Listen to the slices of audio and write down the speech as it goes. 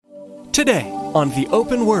Today on The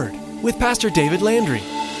Open Word with Pastor David Landry.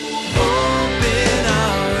 Open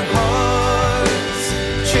our hearts,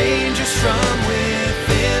 change us from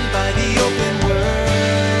within by the open word.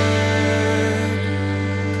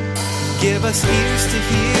 Give us ears to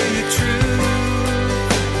hear your truth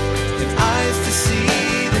and eyes to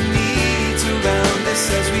see the needs around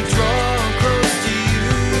us as we draw close to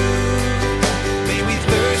you. May we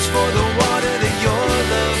thirst for the water that your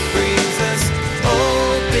love brings us.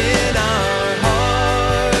 Open our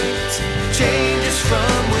hearts, change us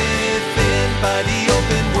from within by the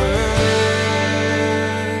open word.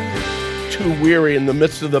 Too weary in the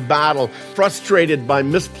midst of the battle, frustrated by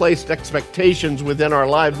misplaced expectations within our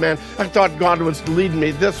lives. Man, I thought God was leading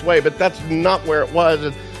me this way, but that's not where it was.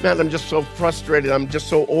 And man, I'm just so frustrated. I'm just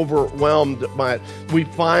so overwhelmed by it. We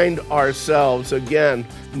find ourselves, again,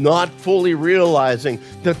 not fully realizing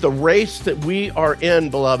that the race that we are in,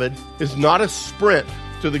 beloved, is not a sprint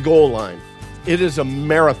to the goal line. It is a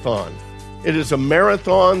marathon. It is a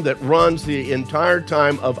marathon that runs the entire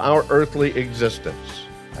time of our earthly existence.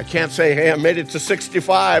 I can't say, hey, I made it to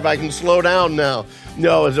 65, I can slow down now.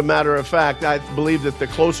 No, as a matter of fact, I believe that the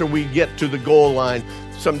closer we get to the goal line,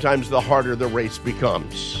 sometimes the harder the race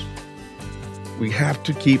becomes. We have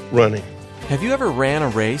to keep running. Have you ever ran a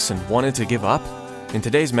race and wanted to give up? In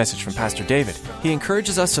today's message from Pastor David, he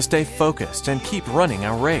encourages us to stay focused and keep running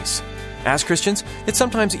our race. As Christians, it's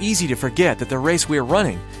sometimes easy to forget that the race we are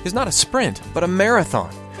running is not a sprint, but a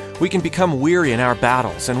marathon. We can become weary in our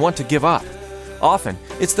battles and want to give up. Often,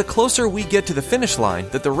 it's the closer we get to the finish line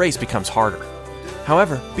that the race becomes harder.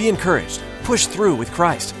 However, be encouraged. Push through with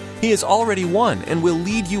Christ. He has already won and will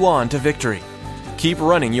lead you on to victory. Keep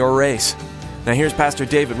running your race. Now here's Pastor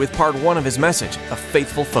David with part 1 of his message, A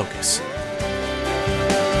Faithful Focus.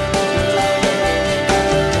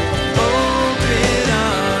 Open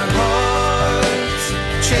our hearts,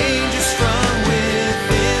 change us from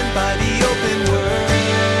within by the open word.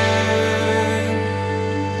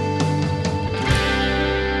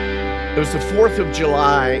 It was the 4th of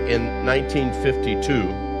July in 1952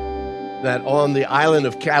 that on the island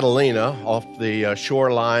of Catalina, off the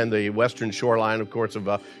shoreline, the western shoreline, of course,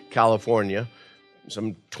 of California,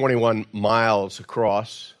 some 21 miles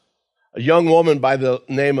across, a young woman by the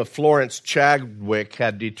name of Florence Chadwick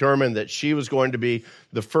had determined that she was going to be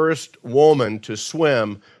the first woman to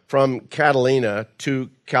swim from Catalina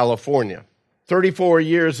to California. 34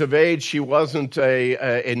 years of age, she wasn't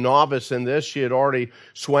a novice in this. She had already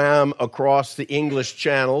swam across the English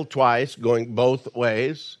Channel twice, going both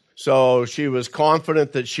ways. So she was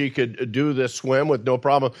confident that she could do this swim with no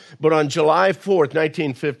problem. But on July 4th,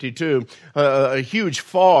 1952, a huge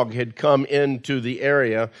fog had come into the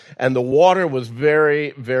area, and the water was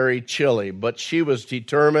very, very chilly. But she was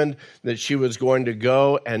determined that she was going to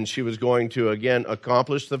go, and she was going to, again,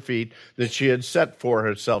 accomplish the feat that she had set for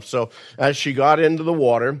herself. So as she got into the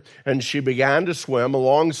water and she began to swim,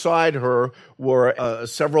 alongside her were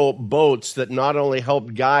several boats that not only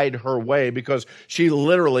helped guide her way, because she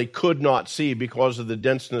literally could not see because of the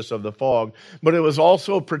denseness of the fog, but it was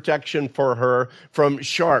also protection for her from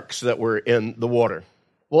sharks that were in the water.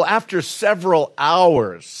 Well, after several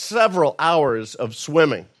hours of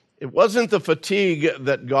swimming, it wasn't the fatigue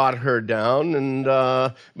that got her down,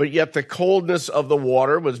 but yet the coldness of the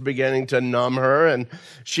water was beginning to numb her, and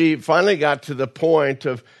she finally got to the point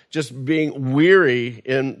of just being weary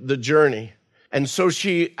in the journey. And so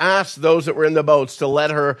she asked those that were in the boats to let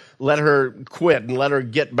her quit and let her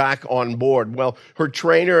get back on board. Well, her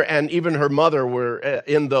trainer and even her mother were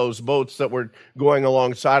in those boats that were going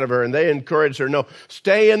alongside of her, and they encouraged her, no,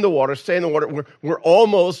 stay in the water. We're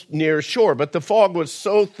almost near shore. But the fog was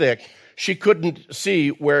so thick, she couldn't see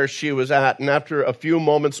where she was at. And after a few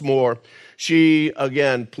moments more, she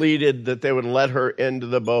again pleaded that they would let her into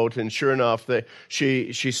the boat, and sure enough,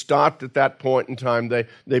 she stopped at that point in time.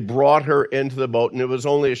 They brought her into the boat, and it was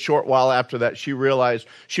only a short while after that she realized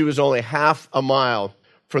she was only half a mile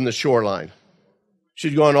from the shoreline.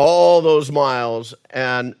 She'd gone all those miles,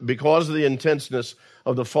 and because of the intenseness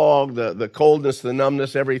of the fog, the coldness, the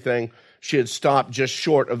numbness, everything, she had stopped just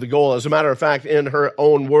short of the goal. As a matter of fact, in her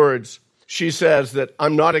own words, she says that,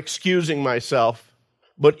 I'm not excusing myself,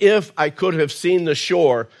 but if I could have seen the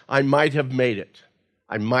shore, I might have made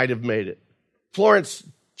it. Florence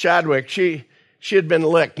Chadwick, she had been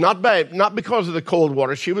licked, not because of the cold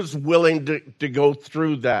water. She was willing to go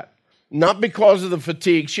through that. Not because of the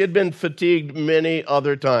fatigue. She had been fatigued many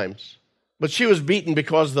other times. But she was beaten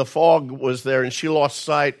because the fog was there, and she lost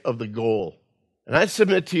sight of the goal. And I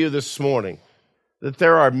submit to you this morning that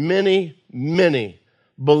there are many, many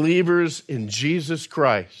believers in Jesus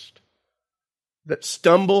Christ that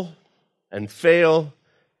stumble and fail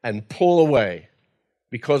and pull away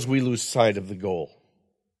because we lose sight of the goal.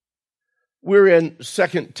 We're in 2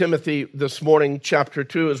 Timothy this morning, chapter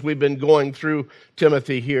 2, as we've been going through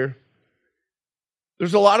Timothy here.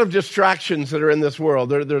 There's a lot of distractions that are in this world.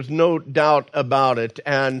 There's no doubt about it.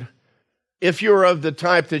 And if you're of the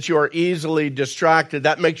type that you are easily distracted,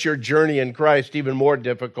 that makes your journey in Christ even more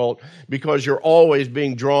difficult because you're always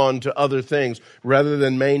being drawn to other things rather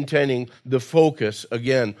than maintaining the focus,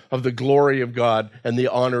 again, of the glory of God and the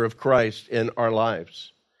honor of Christ in our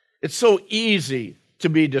lives. It's so easy to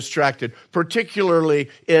be distracted, particularly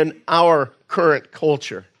in our current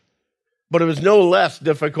culture. But it was no less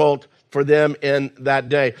difficult for them in that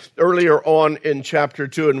day. Earlier on in chapter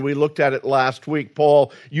 2, and we looked at it last week,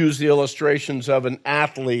 Paul used the illustrations of an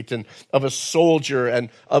athlete and of a soldier and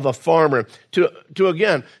of a farmer to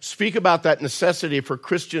again speak about that necessity for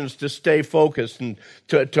Christians to stay focused and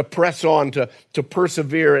to press on, to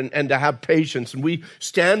persevere and to have patience. And we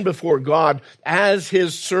stand before God as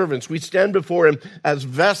his servants. We stand before him as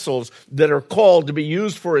vessels that are called to be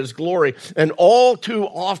used for his glory. And all too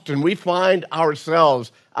often we find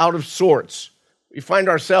ourselves out of sorts. We find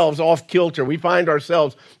ourselves off kilter. We find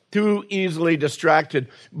ourselves too easily distracted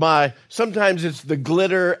by, sometimes it's the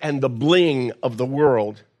glitter and the bling of the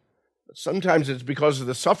world. But sometimes it's because of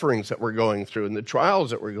the sufferings that we're going through and the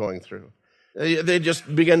trials that we're going through. They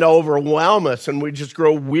just begin to overwhelm us and we just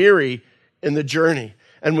grow weary in the journey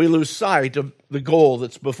and we lose sight of the goal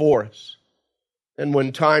that's before us. And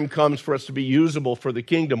when time comes for us to be usable for the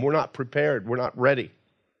kingdom, we're not prepared. We're not ready.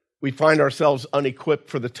 We find ourselves unequipped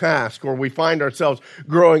for the task, or we find ourselves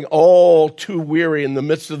growing all too weary in the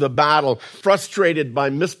midst of the battle, frustrated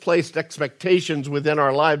by misplaced expectations within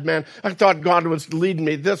our life. Man, I thought God was leading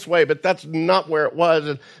me this way, but that's not where it was.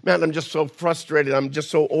 And man, I'm just so frustrated. I'm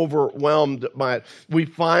just so overwhelmed by it. We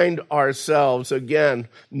find ourselves, again,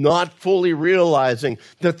 not fully realizing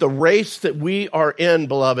that the race that we are in,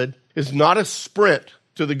 beloved, is not a sprint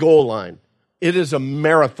to the goal line. It is a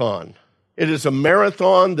marathon. It is a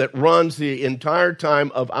marathon that runs the entire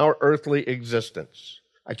time of our earthly existence.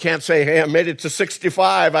 I can't say, hey, I made it to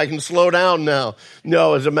 65, I can slow down now.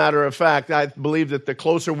 No, as a matter of fact, I believe that the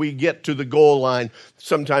closer we get to the goal line,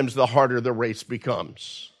 sometimes the harder the race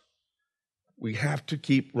becomes. We have to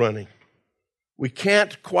keep running. We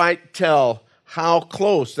can't quite tell how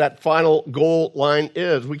close that final goal line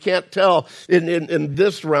is. We can't tell in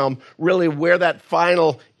this realm really where that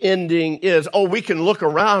final ending is. Oh, we can look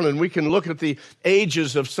around and we can look at the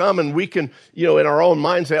ages of some and we can, in our own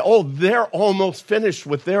mind say, oh, they're almost finished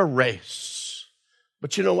with their race.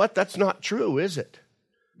 But you know what? That's not true, is it?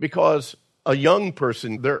 Because a young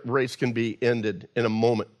person, their race can be ended in a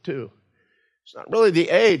moment too. It's not really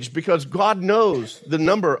the age because God knows the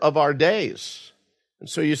number of our days. And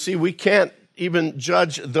so you see, we can't even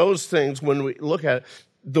judge those things when we look at it.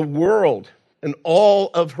 The world and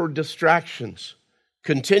all of her distractions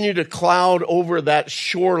continue to cloud over that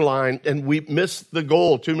shoreline, and we miss the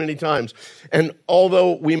goal too many times. And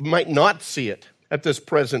although we might not see it at this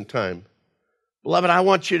present time, beloved, I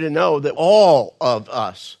want you to know that all of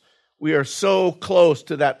us, we are so close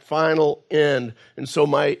to that final end. And so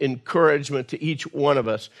my encouragement to each one of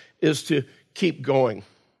us is to keep going,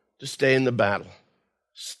 to stay in the battle,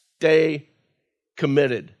 stay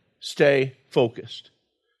committed, stay focused.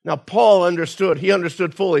 Now, Paul understood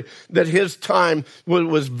fully that his time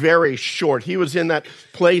was very short. He was in that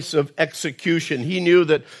place of execution. He knew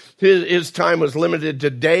that his time was limited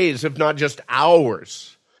to days, if not just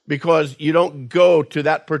hours, because you don't go to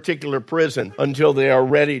that particular prison until they are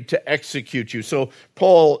ready to execute you. So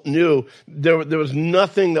Paul knew there was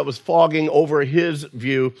nothing that was fogging over his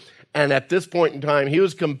view. And at this point in time, he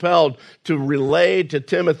was compelled to relay to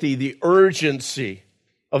Timothy the urgency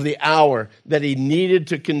of the hour that he needed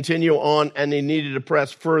to continue on and he needed to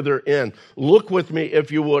press further in. Look with me, if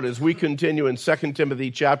you would, as we continue in 2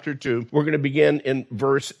 Timothy chapter 2. We're going to begin in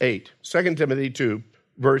verse 8. 2 Timothy 2,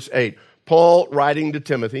 verse 8. Paul writing to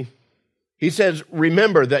Timothy, he says,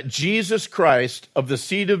 "Remember that Jesus Christ of the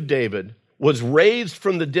seed of David was raised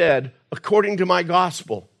from the dead according to my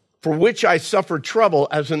gospel, for which I suffered trouble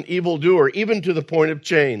as an evildoer, even to the point of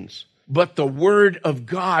chains. But the word of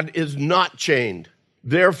God is not chained.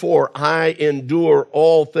 Therefore I endure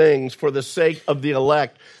all things for the sake of the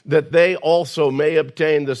elect, that they also may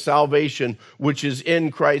obtain the salvation which is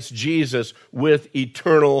in Christ Jesus with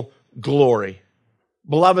eternal glory."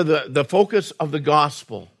 Beloved, the focus of the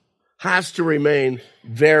gospel has to remain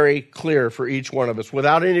very clear for each one of us,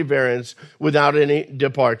 without any variance, without any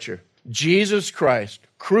departure. Jesus Christ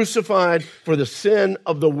crucified for the sin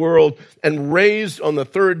of the world, and raised on the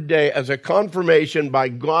third day as a confirmation by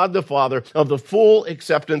God the Father of the full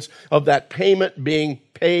acceptance of that payment being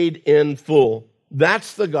paid in full.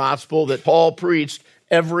 That's the gospel that Paul preached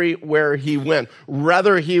everywhere he went.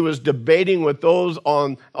 Whether he was debating with those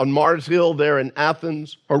on Mars Hill there in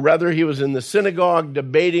Athens, or whether he was in the synagogue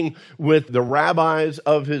debating with the rabbis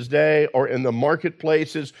of his day, or in the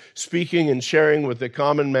marketplaces speaking and sharing with the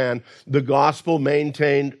common man, the gospel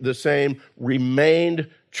maintained the same, remained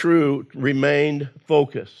true, remained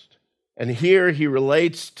focused. And here he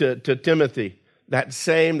relates to Timothy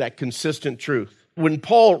that consistent truth. When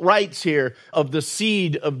Paul writes here of the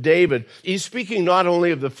seed of David, he's speaking not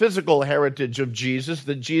only of the physical heritage of Jesus,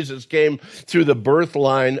 that Jesus came through the birth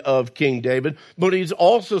line of King David, but he's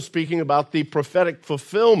also speaking about the prophetic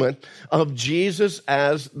fulfillment of Jesus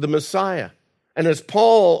as the Messiah. And as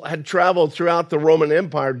Paul had traveled throughout the Roman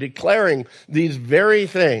Empire declaring these very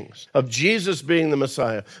things of Jesus being the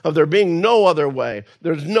Messiah, of there being no other way,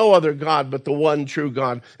 there's no other God but the one true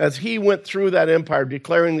God, as he went through that empire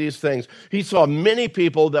declaring these things, he saw many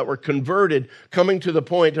people that were converted coming to the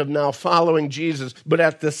point of now following Jesus. But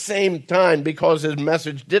at the same time, because his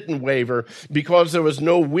message didn't waver, because there was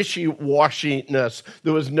no wishy-washiness,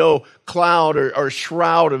 there was no cloud or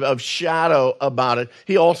shroud of shadow about it,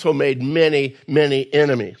 he also made many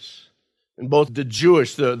enemies in both the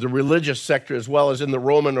Jewish, the religious sector, as well as in the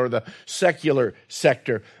Roman or the secular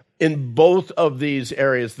sector. In both of these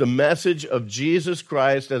areas, the message of Jesus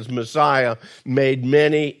Christ as Messiah made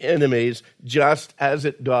many enemies, just as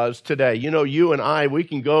it does today. You know, you and I, we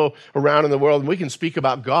can go around in the world and we can speak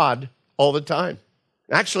about God all the time.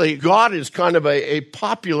 Actually, God is kind of a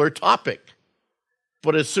popular topic.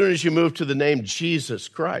 But as soon as you move to the name Jesus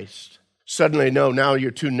Christ, suddenly, no, now you're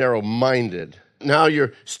too narrow-minded. Now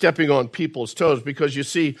you're stepping on people's toes, because you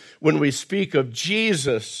see, when we speak of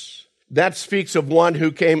Jesus, that speaks of one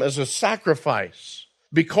who came as a sacrifice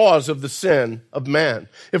because of the sin of man.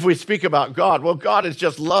 If we speak about God, well, God is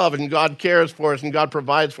just love, and God cares for us, and God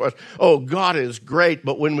provides for us. Oh, God is great.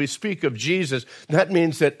 But when we speak of Jesus, that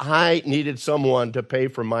means that I needed someone to pay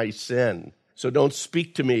for my sin. So don't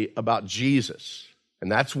speak to me about Jesus.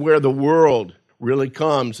 And that's where the world really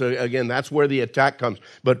comes. Again, that's where the attack comes.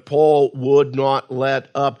 But Paul would not let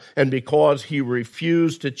up. And because he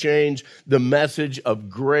refused to change the message of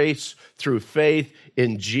grace through faith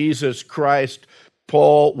in Jesus Christ,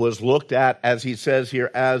 Paul was looked at, as he says here,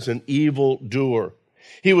 as an evildoer.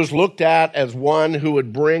 He was looked at as one who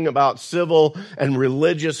would bring about civil and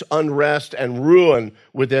religious unrest and ruin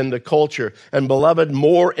within the culture. And beloved,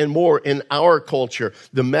 more and more in our culture,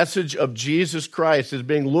 the message of Jesus Christ is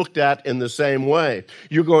being looked at in the same way.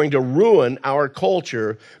 You're going to ruin our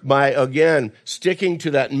culture by, again, sticking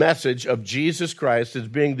to that message of Jesus Christ as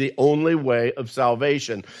being the only way of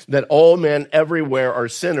salvation, that all men everywhere are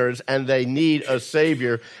sinners and they need a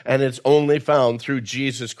Savior, and it's only found through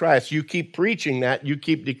Jesus Christ. You keep preaching that, you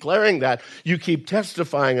keep declaring that, you keep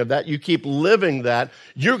testifying of that, you keep living that,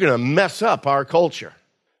 you're going to mess up our culture.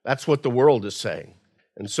 That's what the world is saying.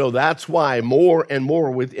 And so that's why more and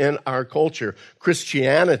more within our culture,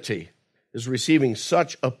 Christianity is receiving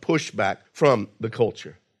such a pushback from the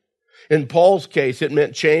culture. In Paul's case, it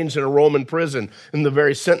meant chains in a Roman prison and the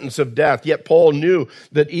very sentence of death. Yet Paul knew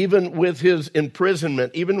that even with his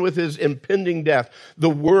imprisonment, even with his impending death, the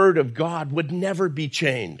word of God would never be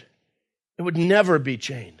chained. It would never be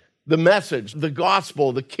chained. The message, the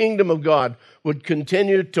gospel, the kingdom of God would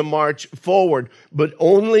continue to march forward, but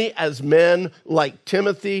only as men like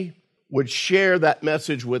Timothy would share that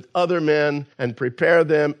message with other men and prepare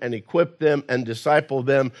them and equip them and disciple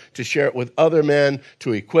them to share it with other men,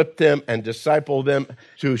 to equip them and disciple them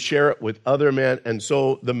to share it with other men. And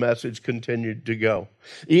so the message continued to go.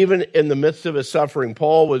 Even in the midst of his suffering,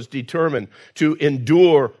 Paul was determined to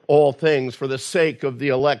endure all things for the sake of the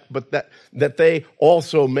elect, but that they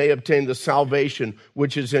also may obtain the salvation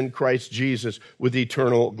which is in Christ Jesus with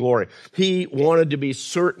eternal glory. He wanted to be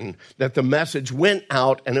certain that the message went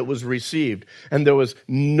out and it was received. And there was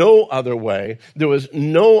no other way, there was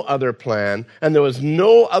no other plan, and there was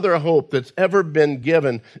no other hope that's ever been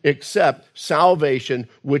given except salvation,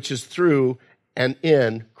 which is through and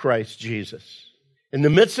in Christ Jesus. In the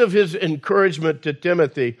midst of his encouragement to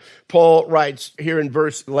Timothy, Paul writes here in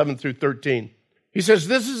verse 11 through 13. He says,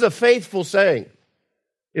 "This is a faithful saying.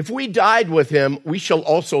 If we died with him, we shall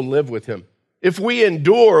also live with him. If we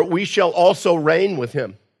endure, we shall also reign with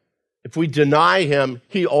him. If we deny him,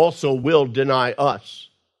 he also will deny us.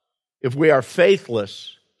 If we are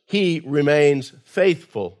faithless, he remains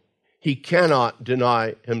faithful. He cannot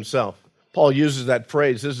deny himself." Paul uses that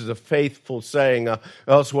phrase, this is a faithful saying.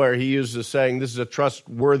 Elsewhere, he uses the saying, this is a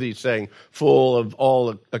trustworthy saying, full of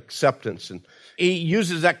all acceptance. And he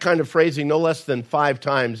uses that kind of phrasing no less than 5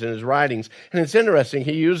 times in his writings. And it's interesting,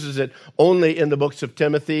 he uses it only in the books of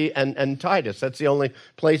Timothy and Titus. That's the only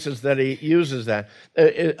places that he uses that.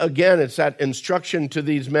 Again, it's that instruction to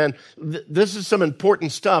these men. This is some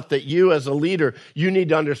important stuff that you as a leader, you need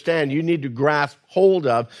to understand, you need to grasp hold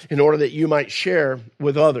of in order that you might share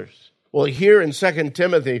with others. Well, here in 2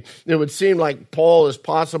 Timothy, it would seem like Paul is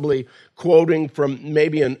possibly quoting from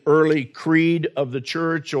maybe an early creed of the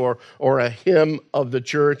church or a hymn of the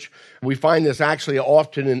church. We find this actually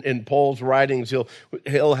often in Paul's writings.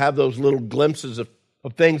 He'll have those little glimpses of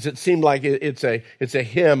things that seem like it's a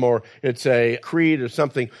hymn or it's a creed or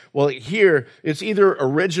something. Well, here, it's either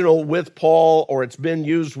original with Paul or it's been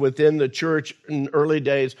used within the church in early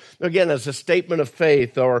days, again, as a statement of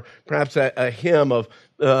faith or perhaps a hymn of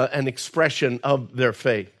an expression of their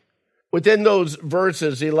faith. Within those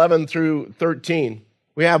verses, 11 through 13,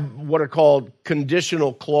 we have what are called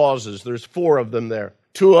conditional clauses. There's 4 of them there.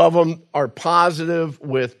 2 of them are positive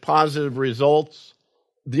with positive results.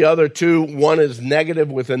 The other 2, one is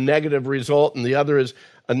negative with a negative result, and the other is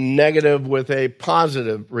a negative with a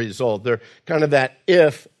positive result. They're kind of that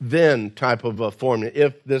if-then type of a formula.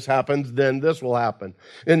 If this happens, then this will happen.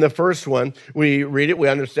 In the first one, we read it, we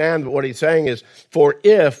understand what he's saying is, for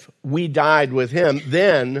if we died with him,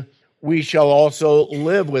 then we shall also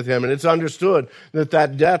live with him. And it's understood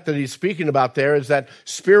that death that he's speaking about there is that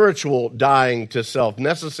spiritual dying to self,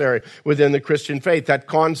 necessary within the Christian faith. That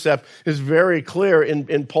concept is very clear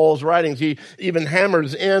in Paul's writings. He even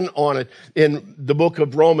hammers in on it in the book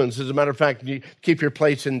of Romans. As a matter of fact, you keep your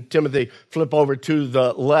place in Timothy, flip over to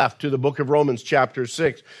the left, to the book of Romans chapter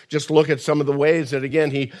 6. Just look at some of the ways that, again,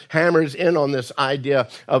 he hammers in on this idea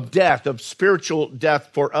of death, of spiritual death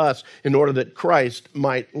for us in order that Christ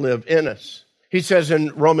might live in us. He says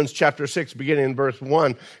in Romans chapter 6, beginning in verse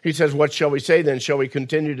 1, he says, what shall we say then? Shall we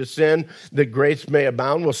continue to sin that grace may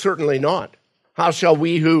abound? Well, certainly not. How shall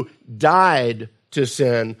we who died to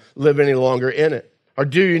sin live any longer in it? Or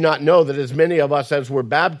do you not know that as many of us as were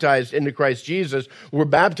baptized into Christ Jesus were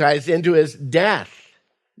baptized into his death?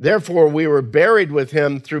 Therefore, we were buried with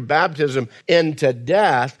him through baptism into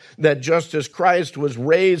death, that just as Christ was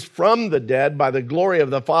raised from the dead by the glory of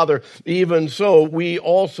the Father, even so we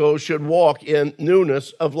also should walk in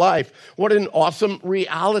newness of life. What an awesome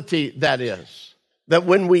reality that is. That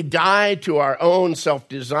when we die to our own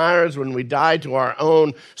self-desires, when we die to our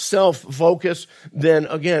own self-focus, then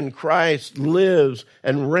again, Christ lives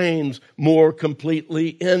and reigns more completely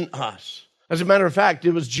in us. As a matter of fact,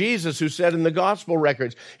 it was Jesus who said in the gospel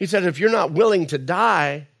records, he said, if you're not willing to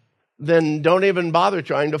die, then don't even bother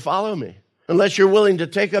trying to follow me. Unless you're willing to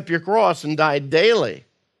take up your cross and die daily,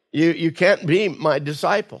 you can't be my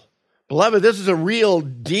disciple. Beloved, this is a real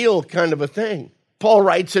deal kind of a thing. Paul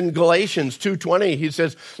writes in Galatians 2:20, he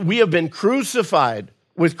says, we have been crucified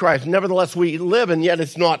with Christ. Nevertheless, we live, and yet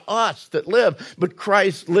it's not us that live, but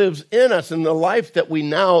Christ lives in us. And the life that we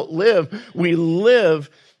now live, we live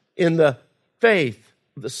in the faith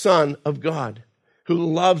of the Son of God, who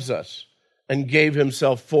loves us and gave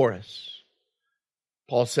himself for us.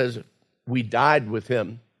 Paul says, if we died with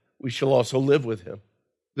him, we shall also live with him.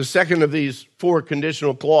 The second of these 4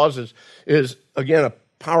 conditional clauses is, again, a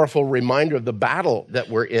powerful reminder of the battle that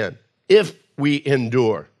we're in. If we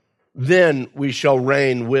endure, then we shall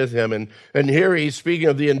reign with him. And here he's speaking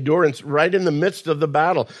of the endurance right in the midst of the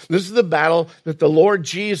battle. This is the battle that the Lord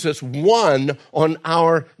Jesus won on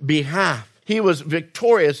our behalf. He was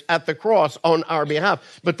victorious at the cross on our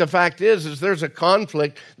behalf. But the fact is there's a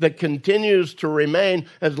conflict that continues to remain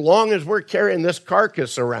as long as we're carrying this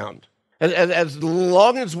carcass around. As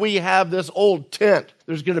long as we have this old tent,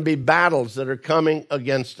 there's going to be battles that are coming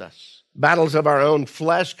against us. Battles of our own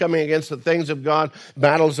flesh coming against the things of God,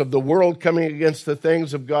 battles of the world coming against the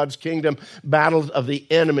things of God's kingdom, battles of the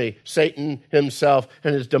enemy, Satan himself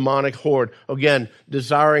and his demonic horde, again,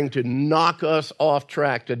 desiring to knock us off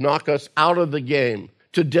track, to knock us out of the game,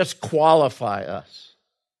 to disqualify us.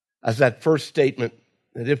 As that first statement,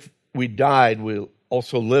 that if we died, we'll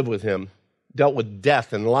also live with him, dealt with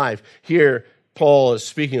death and life. Here, Paul is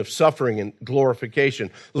speaking of suffering and glorification.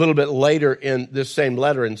 A little bit later in this same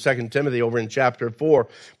letter in 2 Timothy, over in chapter 4,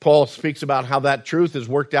 Paul speaks about how that truth is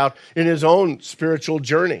worked out in his own spiritual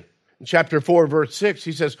journey. In chapter 4, verse 6,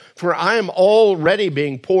 he says, for I am already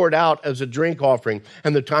being poured out as a drink offering,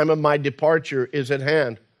 and the time of my departure is at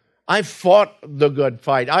hand. I've fought the good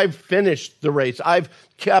fight. I've finished the race. I've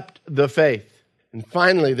kept the faith. And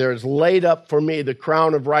finally, there is laid up for me the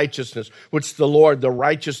crown of righteousness, which the Lord, the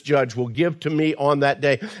righteous judge, will give to me on that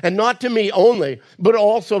day. And not to me only, but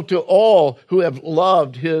also to all who have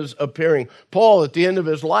loved his appearing. Paul, at the end of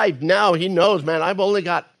his life, now he knows, man, I've only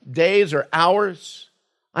got days or hours.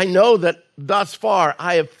 I know that thus far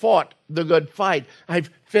I have fought the good fight. I've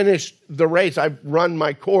finished the race. I've run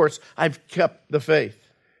my course. I've kept the faith.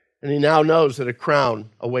 And he now knows that a crown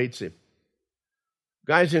awaits him.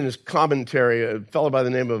 Guys, in his commentary, a fellow by the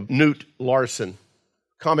name of Newt Larson,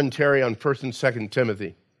 commentary on 1st and 2nd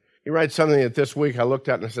Timothy. He writes something that this week I looked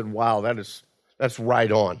at and I said, wow, that's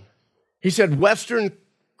right on. He said, Western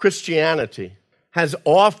Christianity has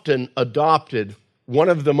often adopted one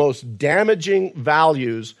of the most damaging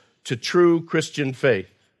values to true Christian faith.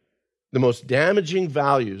 The most damaging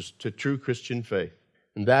values to true Christian faith.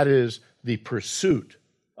 And that is the pursuit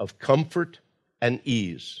of comfort and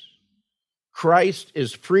ease. Christ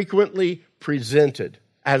is frequently presented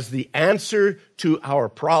as the answer to our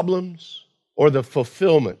problems or the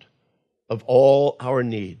fulfillment of all our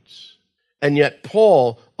needs. And yet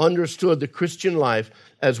Paul understood the Christian life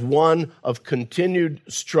as one of continued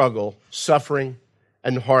struggle, suffering,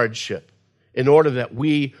 and hardship in order that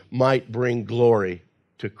we might bring glory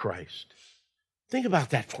to Christ. Think about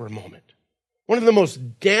that for a moment. One of the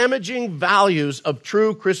most damaging values of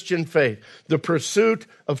true Christian faith, the pursuit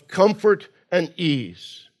of comfort and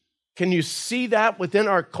ease. Can you see that within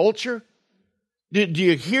our culture? Do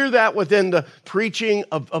you hear that within the preaching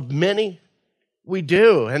of many? We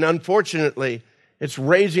do, and unfortunately, it's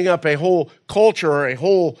raising up a whole culture or a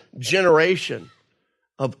whole generation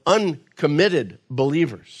of uncommitted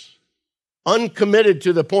believers. Uncommitted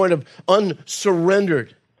to the point of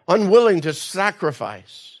unsurrendered, unwilling to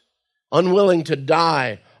sacrifice, unwilling to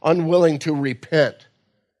die, unwilling to repent,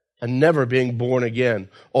 and never being born again.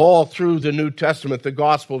 All through the New Testament, the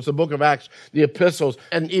Gospels, the book of Acts, the epistles,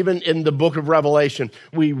 and even in the book of Revelation,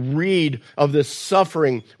 we read of this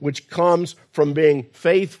suffering which comes from being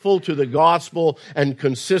faithful to the gospel and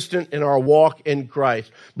consistent in our walk in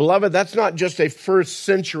Christ. Beloved, that's not just a first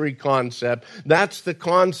century concept. That's the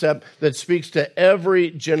concept that speaks to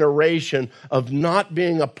every generation of not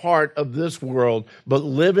being a part of this world, but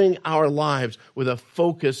living our lives with a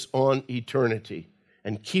focus on eternity.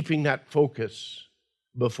 And keeping that focus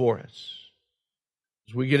before us.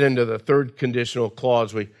 As we get into the third conditional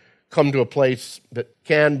clause, we come to a place that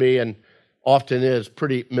can be and often is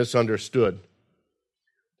pretty misunderstood.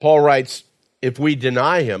 Paul writes, if we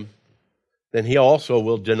deny him, then he also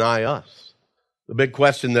will deny us. The big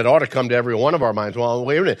question that ought to come to every one of our minds, well,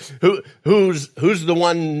 wait a minute, who's the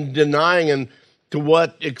one denying, and to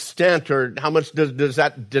what extent or how much does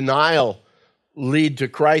that denial lead to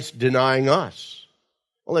Christ denying us?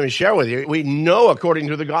 Well, let me share with you. We know, according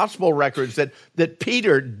to the gospel records, that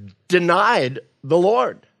Peter denied the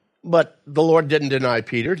Lord. But the Lord didn't deny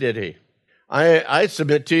Peter, did he? I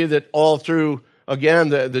submit to you that all through, again,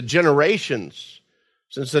 the generations,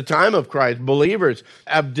 since the time of Christ, believers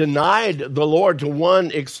have denied the Lord to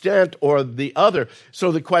one extent or the other.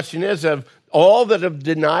 So the question is, have all that have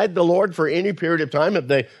denied the Lord for any period of time, have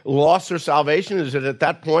they lost their salvation? Is it at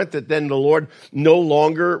that point that then the Lord no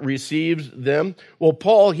longer receives them? Well,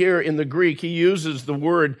 Paul here in the Greek, he uses the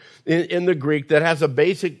word in the Greek that has a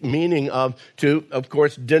basic meaning of to, of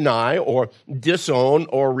course, deny or disown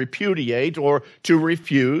or repudiate or to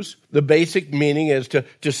refuse. The basic meaning is to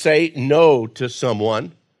say no to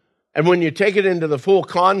someone. And when you take it into the full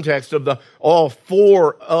context of all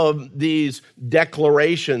four of these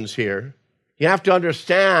declarations here, you have to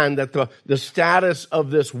understand that the status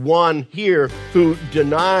of this one here who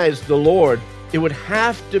denies the Lord, it would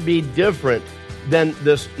have to be different than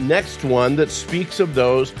this next one that speaks of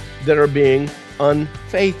those that are being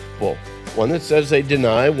unfaithful. One that says they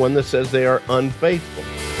deny, one that says they are unfaithful.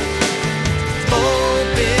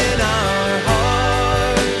 Open our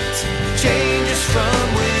hearts, change us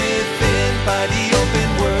from within by the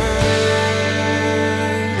open word.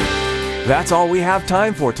 That's all we have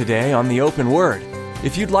time for today on The Open Word.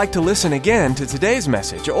 If you'd like to listen again to today's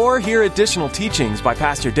message or hear additional teachings by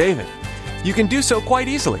Pastor David, you can do so quite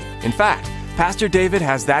easily. In fact, Pastor David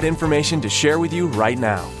has that information to share with you right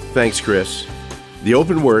now. Thanks, Chris. The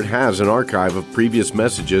Open Word has an archive of previous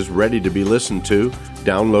messages ready to be listened to,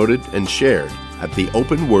 downloaded, and shared at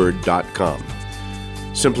theopenword.com.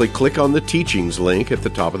 Simply click on the Teachings link at the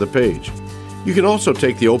top of the page. You can also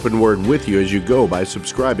take the Open Word with you as you go by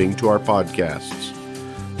subscribing to our podcasts.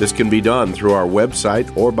 This can be done through our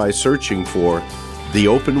website or by searching for The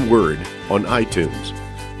Open Word on iTunes.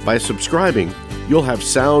 By subscribing, you'll have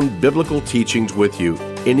sound biblical teachings with you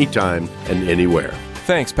anytime and anywhere.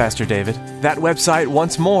 Thanks, Pastor David. That website,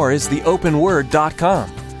 once more, is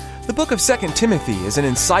theopenword.com. The book of 2 Timothy is an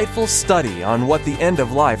insightful study on what the end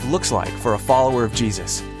of life looks like for a follower of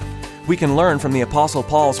Jesus. We can learn from the Apostle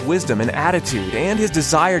Paul's wisdom and attitude and his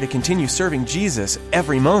desire to continue serving Jesus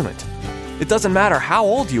every moment. It doesn't matter how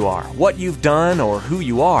old you are, what you've done, or who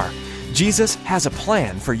you are. Jesus has a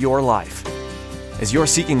plan for your life. As you're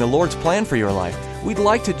seeking the Lord's plan for your life, we'd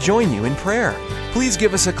like to join you in prayer. Please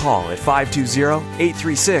give us a call at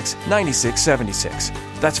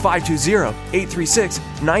 520-836-9676. That's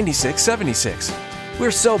 520-836-9676.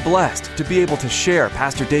 We're so blessed to be able to share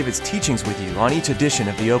Pastor David's teachings with you on each edition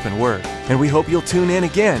of the Open Word, and we hope you'll tune in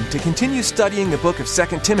again to continue studying the book of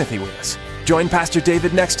 2 Timothy with us. Join Pastor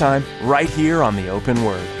David next time, right here on the Open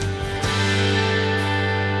Word.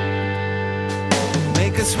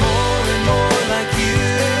 Make us